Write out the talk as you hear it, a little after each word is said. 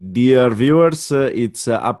Dear viewers, it's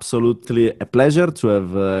absolutely a pleasure to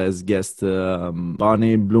have as guest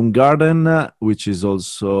Bonnie Bloomgarden, which is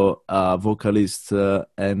also a vocalist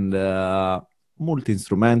and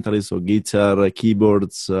multi-instrumentalist, so guitar,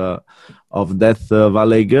 keyboards of Death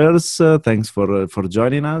Valley Girls. Thanks for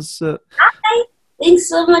joining us. Hi, thanks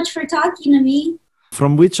so much for talking to me.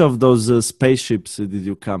 From which of those spaceships did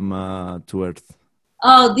you come to Earth?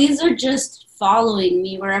 Oh, these are just following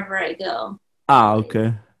me wherever I go. Ah,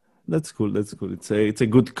 okay. That's cool. That's cool. It's a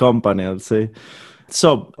good company, I'll say.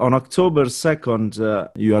 So on October 2nd,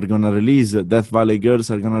 you are gonna release Death Valley Girls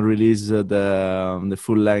are gonna release the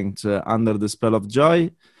full length Under the Spell of Joy,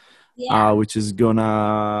 Yeah. which is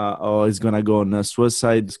gonna go on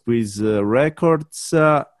Suicide Squeeze Records.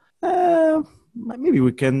 Maybe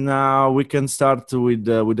we can start with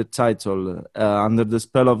the title Under the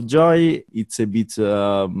Spell of Joy. It's a bit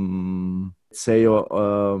say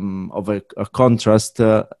of a contrast,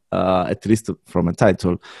 at least from a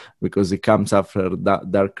title, because it comes after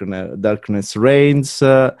darkness reigns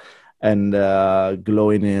and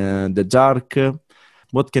glowing in the dark.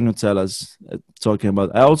 What can you tell us talking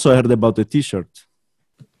about? I also heard about the T-shirt.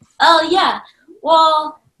 Oh, yeah.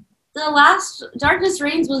 Well, the last Darkness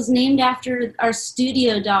Reigns was named after our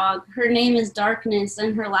studio dog. Her name is Darkness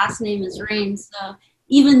and her last name is Reigns. So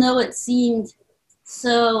even though it seemed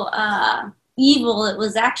so evil, it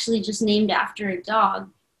was actually just named after a dog.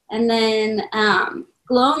 And then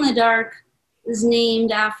Glow in the Dark was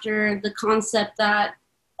named after the concept that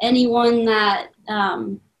anyone that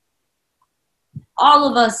all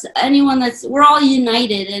of us, we're all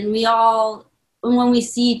united, and and when we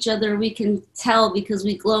see each other, we can tell because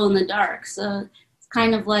we glow in the dark. So it's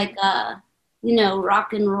kind of like,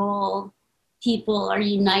 rock and roll people are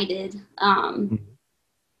united,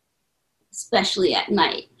 especially at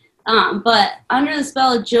night. But Under the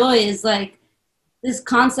Spell of Joy is like this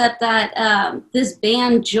concept that this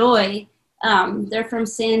band Joy, they're from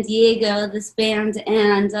San Diego, this band,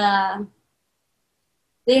 and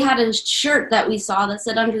they had a shirt that we saw that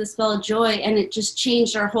said Under the Spell of Joy, and it just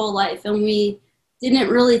changed our whole life. And we didn't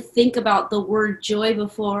really think about the word joy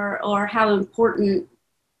before or how important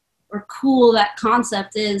or cool that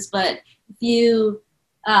concept is. But if you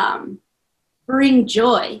bring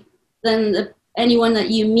joy, then anyone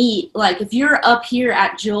that you meet, like if you're up here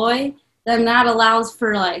at joy, then that allows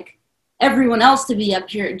for like everyone else to be up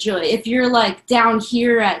here at joy. If you're like down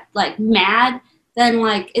here at like mad, then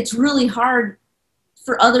like it's really hard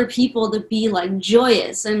for other people to be like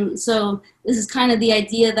joyous. And so this is kind of the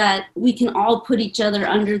idea that we can all put each other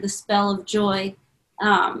under the spell of joy.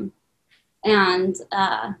 And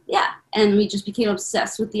we just became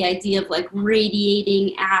obsessed with the idea of like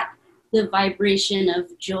radiating at the vibration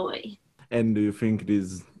of joy. And do you think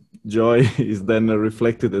this joy is then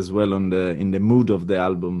reflected as well on in the mood of the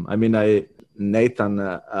album? I mean, Nathan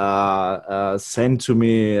sent to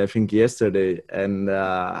me, I think yesterday, and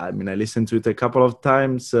I listened to it a couple of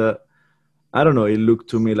times. I don't know, it looked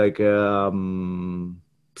to me like a punk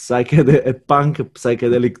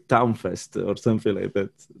psychedelic town fest or something like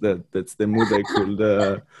that. That's the mood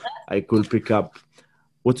I could pick up.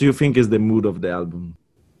 What do you think is the mood of the album?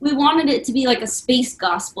 We wanted it to be like a space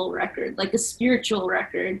gospel record, like a spiritual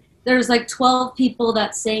record. There's like 12 people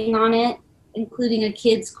that sang on it, including a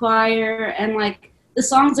kids choir, and like the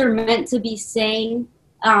songs are meant to be sang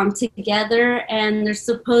together, and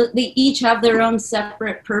they each have their own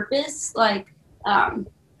separate purpose, like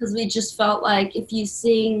because we just felt like if you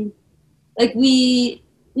sing, like we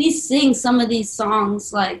sing some of these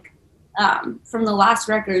songs like from the last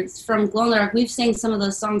records from Glow in the Dark, we've sang some of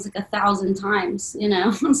those songs like 1,000 times,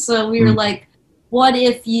 so we were like, what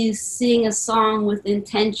if you sing a song with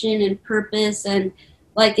intention and purpose, and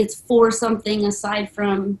like it's for something aside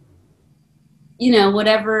from,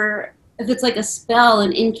 whatever, if it's like a spell,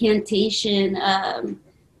 an incantation,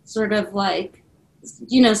 sort of like,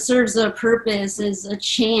 serves a purpose, is a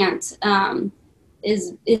chant,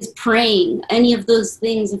 is praying, any of those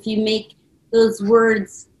things. If you make those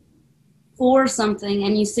words for something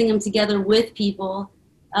and you sing them together with people,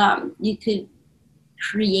 you could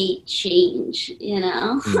create change,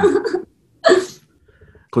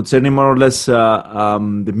 Concerning more or less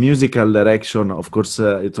the musical direction, of course,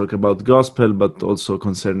 you talk about gospel, but also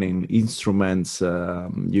concerning instruments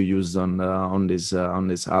you used on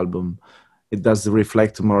this album. It does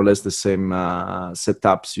reflect more or less the same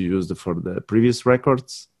setups you used for the previous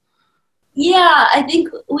records. Yeah, I think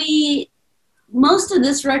most of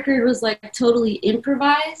this record was like totally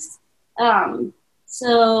improvised.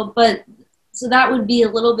 So that would be a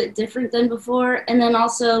little bit different than before. And then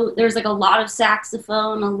also there's like a lot of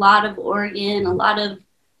saxophone, a lot of organ, a lot of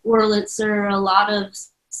Wurlitzer, a lot of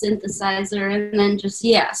synthesizer, and then just,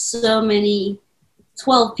 yeah, so many,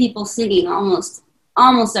 12 people singing almost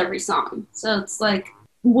every song. So it's like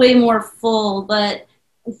way more full, but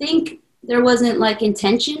I think there wasn't like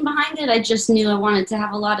intention behind it. I just knew I wanted to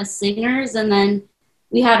have a lot of singers, and then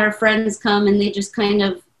we had our friends come and they just kind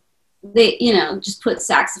of, they, you know, just put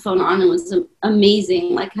saxophone on. It was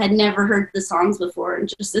amazing. Like, I'd never heard the songs before, and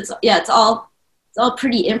just, it's all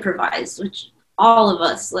pretty improvised, which all of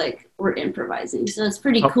us like were improvising. So it's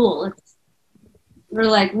pretty cool. We're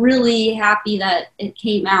like really happy that it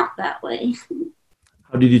came out that way.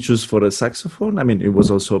 How did you choose for a saxophone? I mean, it was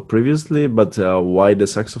also previously, but why the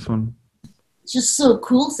saxophone? It's just so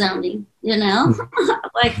cool sounding, you know?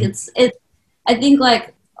 Like it's I think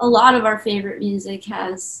like a lot of our favorite music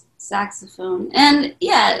has saxophone, and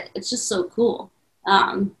yeah, it's just so cool.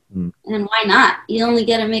 And why not? You only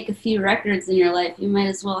get to make a few records in your life. You might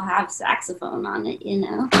as well have saxophone on it, you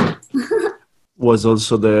know? Was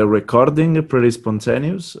also the recording pretty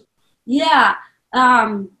spontaneous? Yeah.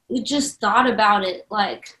 We just thought about it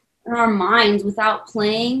like in our minds without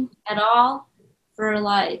playing at all for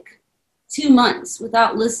like 2 months,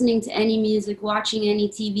 without listening to any music, watching any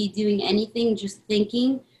TV, doing anything, just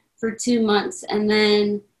thinking for 2 months. And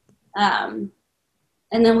then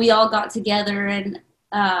we all got together and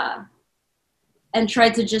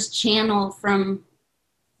tried to just channel from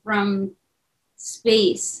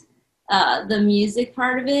space the music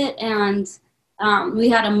part of it. And we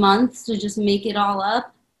had a month to just make it all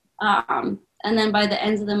up. And then by the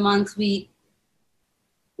end of the month, we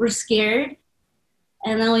were scared.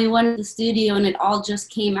 And then we went to the studio and it all just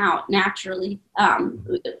came out naturally,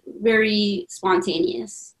 very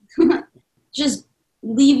spontaneous. Just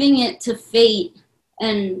leaving it to fate.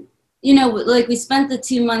 And, you know, like we spent the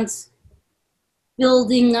 2 months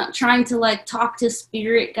building up, trying to like talk to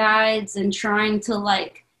spirit guides and trying to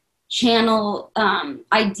like channel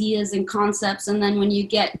ideas and concepts. And then when you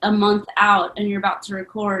get a month out and you're about to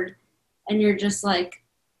record and you're just like,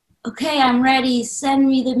 okay, I'm ready, send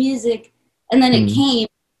me the music. And then it came.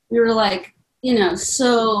 We were like, you know,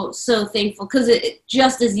 so thankful, because it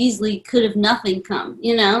just as easily could have nothing come,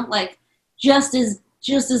 you know, like just as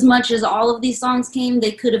much as all of these songs came,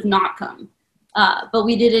 they could have not come. But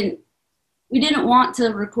we didn't want to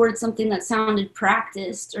record something that sounded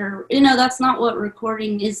practiced, or, you know, that's not what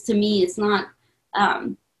recording is to me. It's not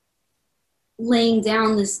laying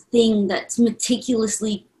down this thing that's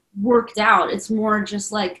meticulously worked out. It's more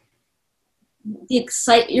just like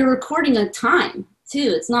you're recording a time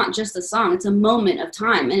too. It's not just a song, it's a moment of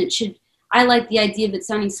time. And I like the idea of it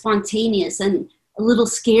sounding spontaneous and a little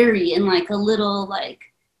scary and like a little like,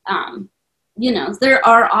 you know, there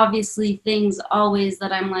are obviously things always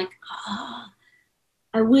that I'm like, oh,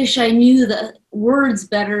 I wish I knew the words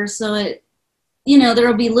better. So it, you know,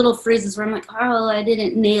 there'll be little phrases where I'm like, oh, I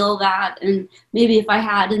didn't nail that. And maybe if I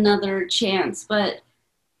had another chance, but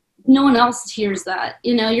no one else hears that.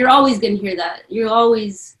 You know, you're always going to hear that. You're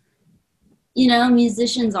always, you know,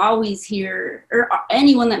 musicians always hear, or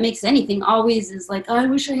anyone that makes anything always is like, oh, I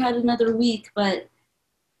wish I had another week, but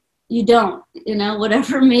you don't, you know,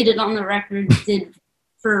 whatever made it on the record did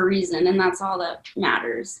for a reason. And that's all that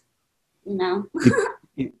matters, you know.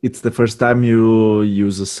 It's the first time you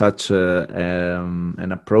use such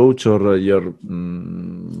an approach, or you're,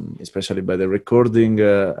 especially by the recording,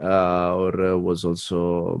 or was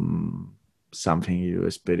also something you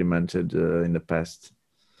experimented in the past?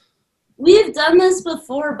 We've done this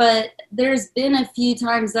before, but there's been a few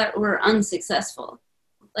times that were unsuccessful,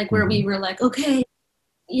 like where we were like, okay,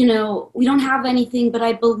 you know, we don't have anything, but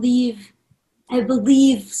I believe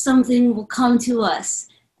something will come to us.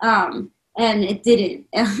 And it didn't,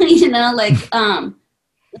 you know, like, the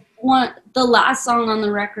last song on the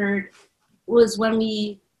record was when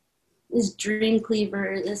this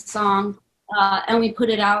Dreamcleaver, this song, and we put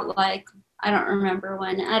it out like, I don't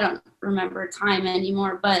remember time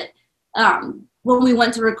anymore, but when we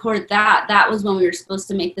went to record that was when we were supposed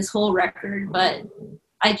to make this whole record, but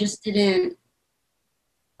I just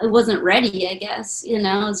I wasn't ready, I guess, you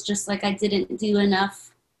know. It's just like I didn't do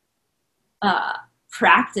enough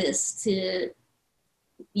practice to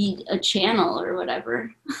be a channel or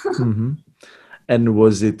whatever. And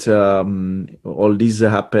was it all this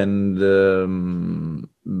happened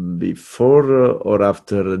before or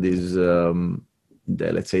after this,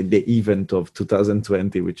 let's say, the event of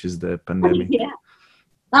 2020, which is the pandemic? Yeah.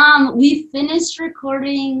 We finished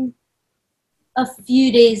recording a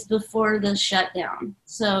few days before the shutdown,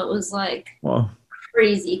 so it was like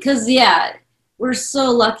crazy. Because we're so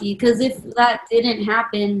lucky, because if that didn't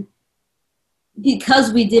happen,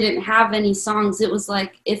 because we didn't have any songs, it was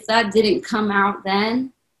like, if that didn't come out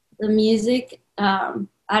then, the music,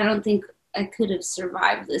 I don't think I could have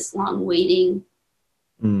survived this long waiting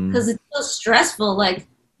because it's so stressful. Like,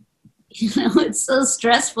 it's so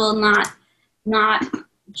stressful not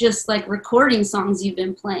just like recording songs you've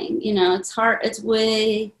been playing. It's hard. It's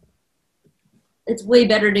way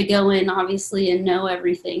better to go in obviously and know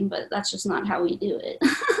everything, but that's just not how we do it.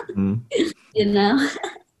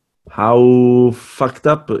 How fucked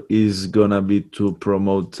up is gonna be to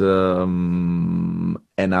promote an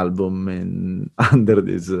album under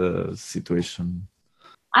this situation?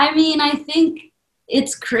 I mean, I think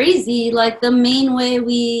it's crazy. Like the main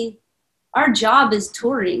way our job is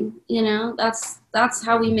touring, that's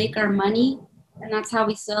how we make our money and that's how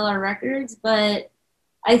we sell our records. But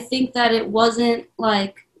I think that it wasn't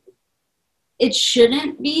like, it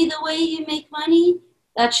shouldn't be the way you make money.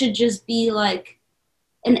 That should just be like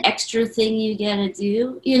an extra thing you get to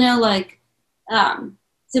do,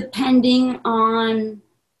 depending on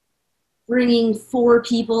bringing 4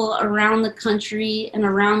 people around the country and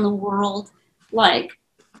around the world, like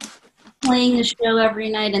playing a show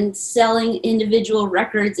every night and selling individual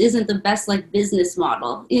records isn't the best like business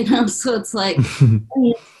model, so it's like,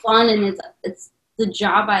 it's fun and it's the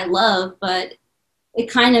job I love, but it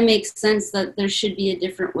kind of makes sense that there should be a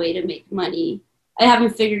different way to make money. I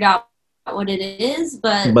haven't figured out what it is,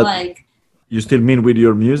 but like, you still mean with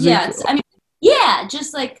your music? Yeah,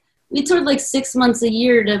 just like we toured like 6 months a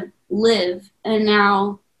year to live, and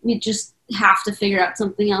now we just have to figure out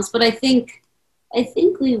something else. But I think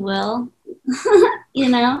we will.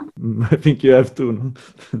 I think you have to.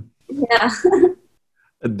 Yeah.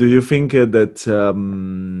 Do you think that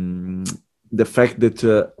the fact that,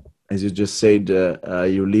 as you just said,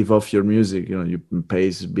 you live off your music, you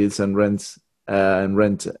pay bills and rent,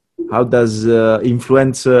 how does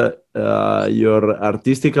influence your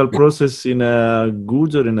artistical process in a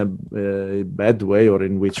good or in a bad way, or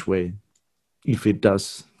in which way, if it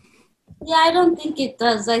does? Yeah, I don't think it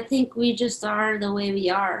does. I think we just are the way we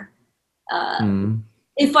are.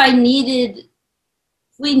 If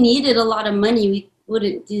we needed a lot of money, we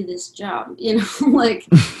wouldn't do this job, like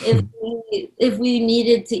if we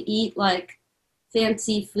needed to eat like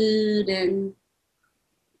fancy food and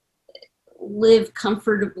live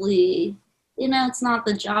comfortably, it's not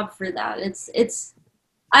the job for that. It's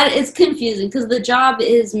confusing because the job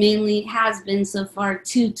has been so far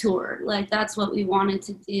to tour. Like that's what we wanted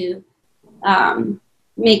to do.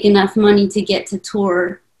 Make enough money to get to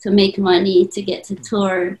tour, to make money to get to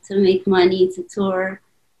tour, to make money to tour.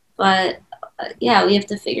 But yeah, we have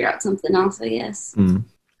to figure out something else, I guess.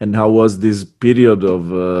 And how was this period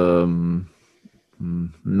of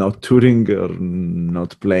not touring or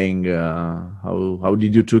not playing? How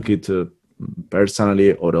did you took it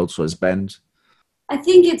personally, or also as band? I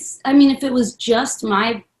think if it was just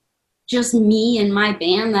me and my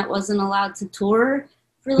band that wasn't allowed to tour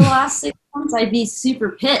for the last 6 months, I'd be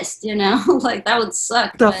super pissed, like that would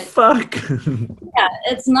suck. Fuck? Yeah,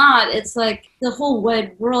 it's not. It's like the whole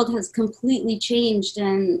wide world has completely changed,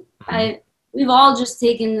 and we've all just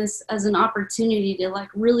taken this as an opportunity to like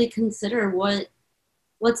really consider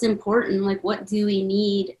what's important, like what do we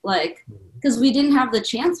need, like, because we didn't have the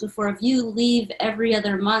chance before. If you leave every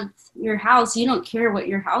other month your house, you don't care what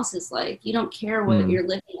your house is like, you don't care what you're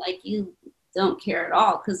living like, you don't care at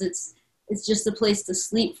all, because it's just a place to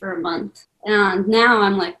sleep for a month. And now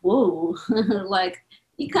I'm like, whoa, like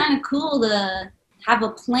be kind of cool to have a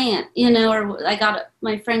plant, or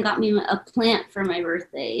my friend got me a plant for my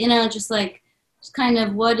birthday, just kind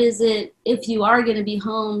of, what is it, if you are going to be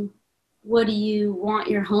home, what do you want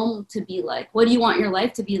your home to be like? What do you want your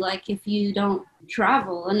life to be like if you don't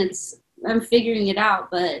travel? And I'm figuring it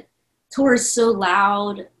out, but tour is so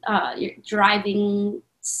loud. You're driving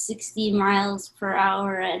 60 miles per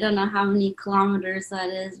hour. I don't know how many kilometers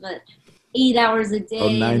that is, but 8 hours a day. Oh,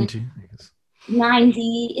 90, I guess.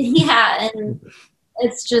 90, yeah. And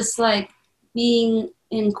it's just like being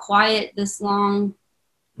in quiet this long.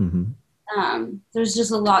 There's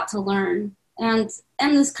just a lot to learn. And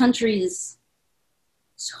this country is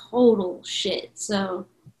total shit. So,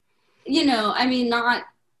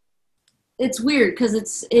 it's weird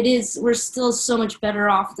because we're still so much better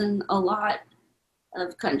off than a lot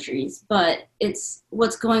of countries, but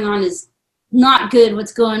what's going on is not good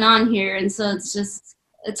what's going on here. And so it's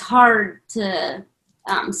hard to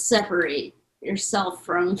separate yourself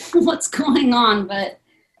from what's going on, but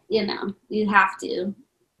you have to.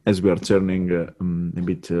 As we are turning a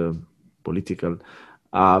bit political,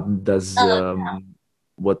 does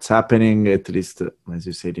what's happening, at least as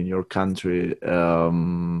you said in your country,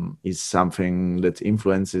 is something that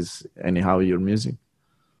influences anyhow your music?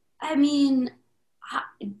 I mean,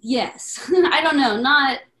 yes. I don't know,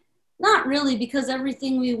 not really, because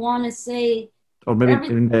everything we want to say, or maybe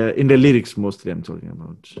in the lyrics mostly I'm talking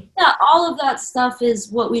about. Yeah, all of that stuff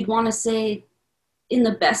is what we'd want to say in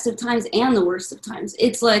the best of times and the worst of times.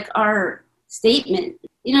 It's like our statement.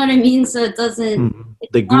 You know what I mean? So it doesn't.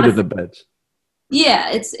 The good and the bad. Yeah,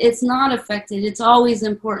 it's not affected. It's always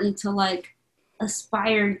important to like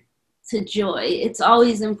aspire to joy. It's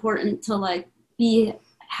always important to like be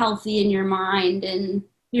healthy in your mind and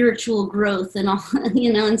spiritual growth and all,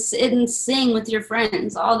 you know, and sing with your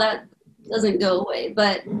friends. All that doesn't go away.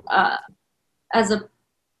 But as a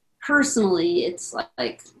personally, it's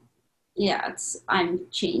like, yeah, I'm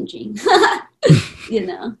changing. You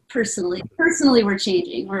know, personally, we're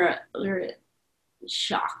changing. We're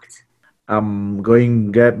shocked.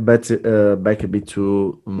 Going back a bit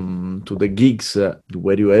to the gigs.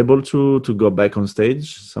 Were you able to go back on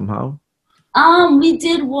stage somehow? We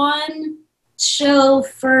did one show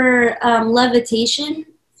for Levitation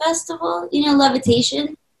Festival. You know,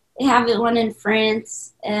 Levitation. They have it one in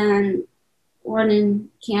France and one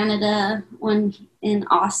in Canada, one in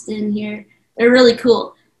Austin here. They're really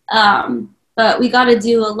cool. But we got to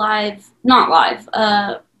do a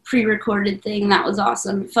pre-recorded thing. That was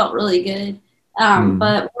awesome. It felt really good.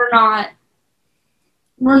 But we're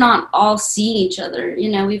not all seeing each other.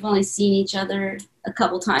 You know, we've only seen each other a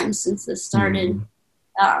couple times since this started.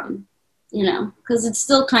 You know, because it's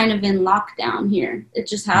still kind of in lockdown here. It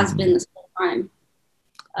just has been this whole time.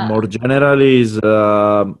 More generally,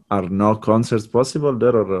 are no concerts possible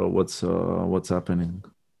there, or what's happening?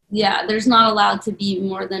 Yeah, there's not allowed to be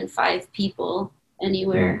more than 5 people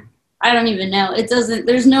anywhere. I don't even know. It doesn't.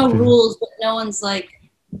 There's no rules, but no one's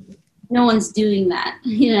doing that.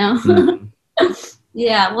 You know.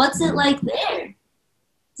 Yeah. What's it like there?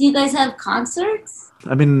 Do you guys have concerts?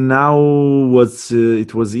 I mean, now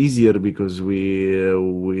it was easier because we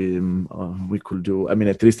could do. I mean,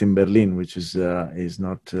 at least in Berlin, which is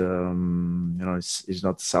not it's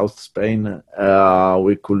not South Spain.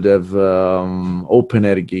 We could have open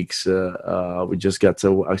air gigs. We just got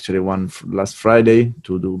actually one last Friday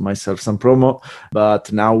to do myself some promo,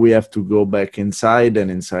 but now we have to go back inside, and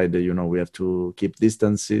inside, we have to keep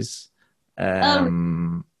distances.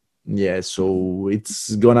 Yeah, so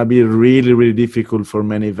it's gonna be really, really difficult for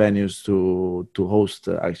many venues to host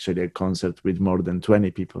actually a concert with more than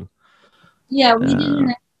 20 people. Yeah, we didn't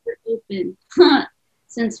have it open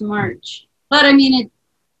since March, but I mean,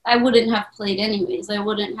 I wouldn't have played anyways. I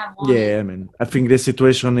wouldn't have wanted. Yeah, I mean, I think the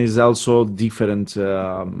situation is also different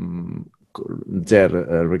there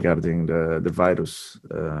regarding the virus.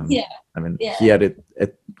 Yeah. I mean, here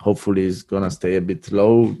it hopefully is gonna stay a bit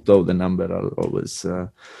low, though the number are always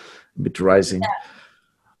bit rising.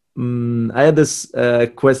 I had this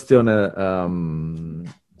question,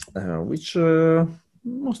 which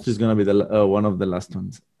most is going to be one of the last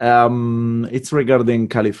ones. It's regarding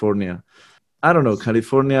California. I don't know.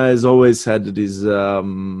 California has always had this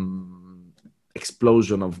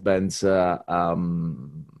explosion of bands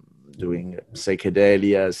doing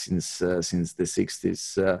psychedelia since the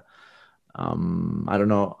 60s. I don't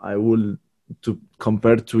know. To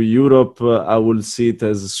compare to Europe, I will see it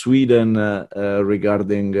as Sweden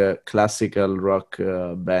regarding classical rock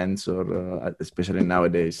bands, or especially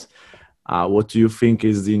nowadays. What do you think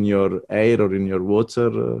is in your air or in your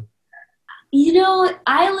water? You know,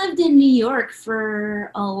 I lived in New York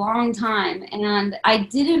for a long time, and I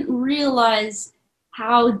didn't realize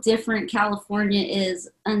how different California is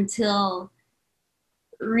until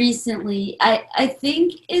recently. I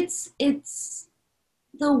think it's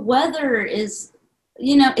the weather is,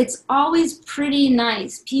 it's always pretty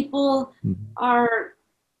nice. People are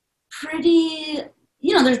pretty,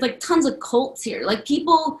 there's like tons of cults here. Like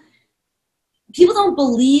people don't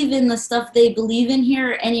believe in the stuff they believe in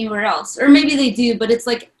here anywhere else. Or maybe they do, but it's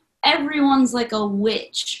like everyone's like a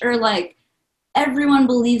witch, or like everyone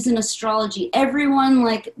believes in astrology. Everyone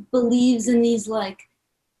like believes in these like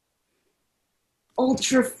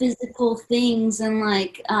ultra physical things, and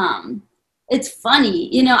like it's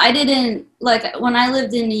funny, I didn't, like, when I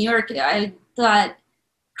lived in New York, I thought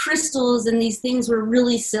crystals and these things were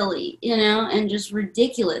really silly, and just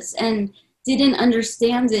ridiculous, and didn't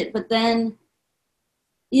understand it. But then,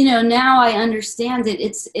 now I understand it.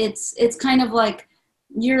 It's kind of like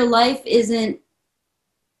your life isn't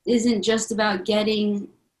just about getting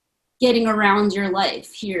around your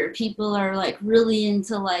life here. People are like really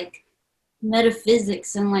into like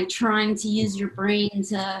metaphysics and like trying to use your brain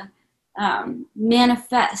to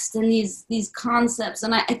manifest, and these concepts.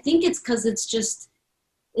 And I think it's because it's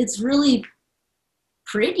really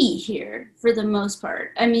pretty here for the most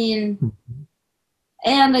part. I mean,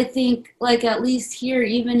 and I think like at least here,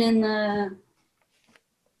 even in the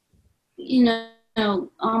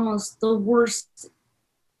almost the worst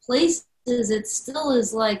places, it still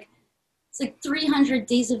is like, it's like 300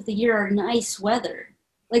 days of the year are nice weather.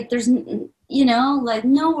 Like there's, like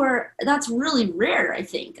nowhere, that's really rare, I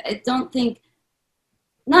think. I don't think,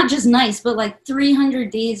 not just nice, but like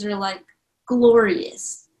 300 days are like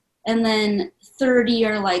glorious. And then 30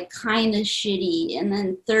 are like kind of shitty. And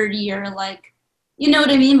then 30 are like, you know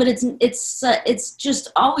what I mean? But it's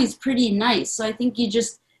just always pretty nice. So I think it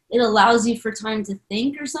allows you for time to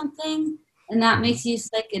think or something. And that makes you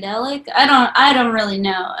psychedelic. I don't really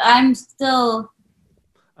know. I'm still,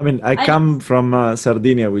 I mean, I come from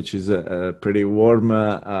Sardinia, which is a pretty warm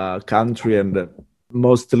country, and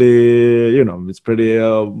mostly, it's pretty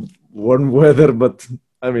warm weather. But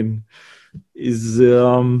I mean, is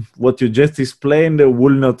what you just explained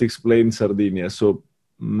will not explain Sardinia. So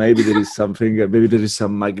maybe there is something. Maybe there is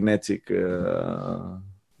some magnetic. well,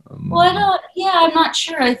 I'm not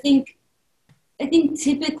sure. I think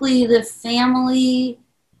typically the family,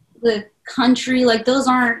 the country, like those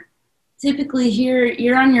aren't typically here.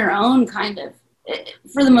 You're on your own, kind of.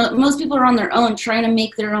 For the most people are on their own, trying to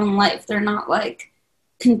make their own life. They're not like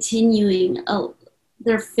continuing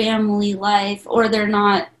their family life, or they're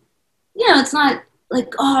not. It's not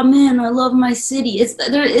like, oh man, I love my city.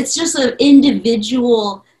 It's just an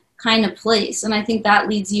individual kind of place, and I think that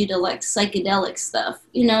leads you to like psychedelic stuff.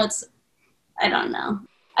 I don't know.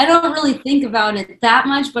 I don't really think about it that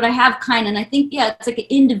much, but I have and I think, it's like an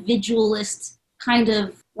individualist kind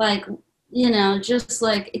of like, just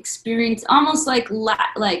like experience, almost like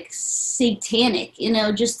satanic,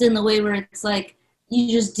 just in the way where it's like, you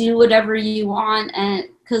just do whatever you want, and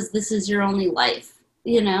because this is your only life,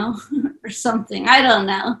 or something. I don't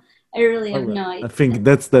know. I really have no idea. I think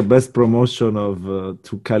that's the best promotion of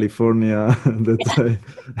to California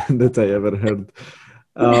that I ever heard.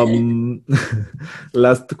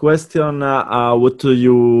 Last question, what do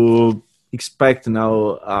you expect now,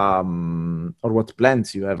 or what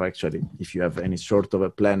plans you have, actually, if you have any sort of a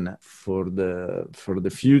plan for the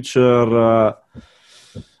future?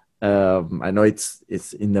 I know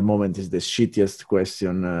it's in the moment is the shittiest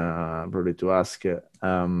question probably to ask,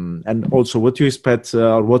 and also what you expect,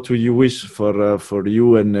 or what do you wish for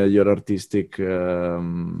you and your artistic career,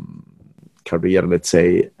 let's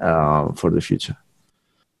say, for the future?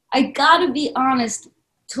 I gotta be honest,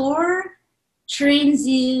 tour trains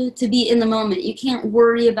you to be in the moment. You can't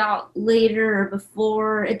worry about later or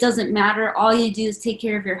before. It doesn't matter. All you do is take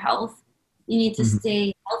care of your health. You need to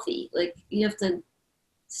stay healthy. Like you have to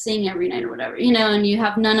sing every night or whatever, and you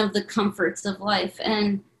have none of the comforts of life.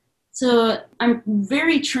 And so I'm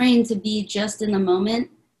very trained to be just in the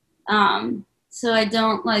moment. So I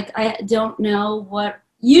don't know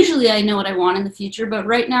usually I know what I want in the future, but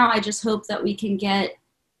right now I just hope that we can get,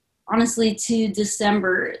 honestly, to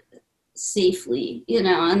December safely,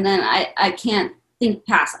 and then I can't think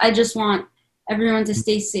past. I just want everyone to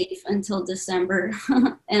stay safe until December.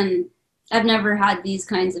 And I've never had these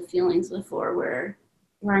kinds of feelings before where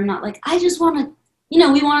I'm not like, I just want to,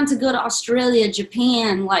 we wanted to go to Australia,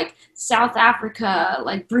 Japan, like South Africa,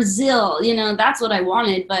 like Brazil, that's what I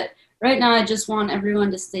wanted. But right now I just want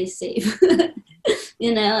everyone to stay safe, and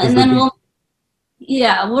then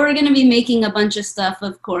we're going to be making a bunch of stuff,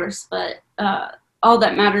 of course, but all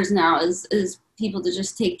that matters now is people to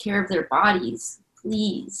just take care of their bodies.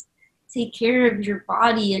 Please take care of your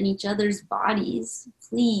body and each other's bodies,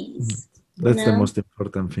 please. That's the most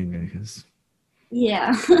important thing, I guess.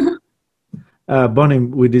 Yeah. Bonnie,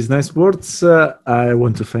 with these nice words, I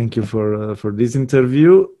want to thank you for this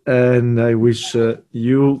interview, and I wish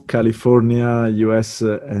you, California, US,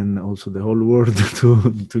 and also the whole world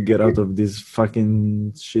to get out of this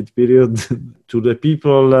fucking shit period. To the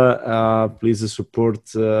people, please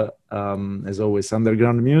support, as always,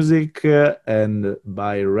 underground music and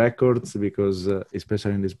buy records, because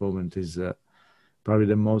especially in this moment is probably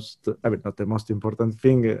the most, not the most important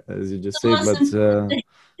thing, as you just said, but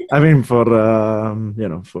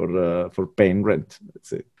for paying rent.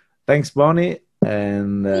 That's it. Thanks, Bonnie,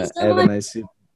 and have a nice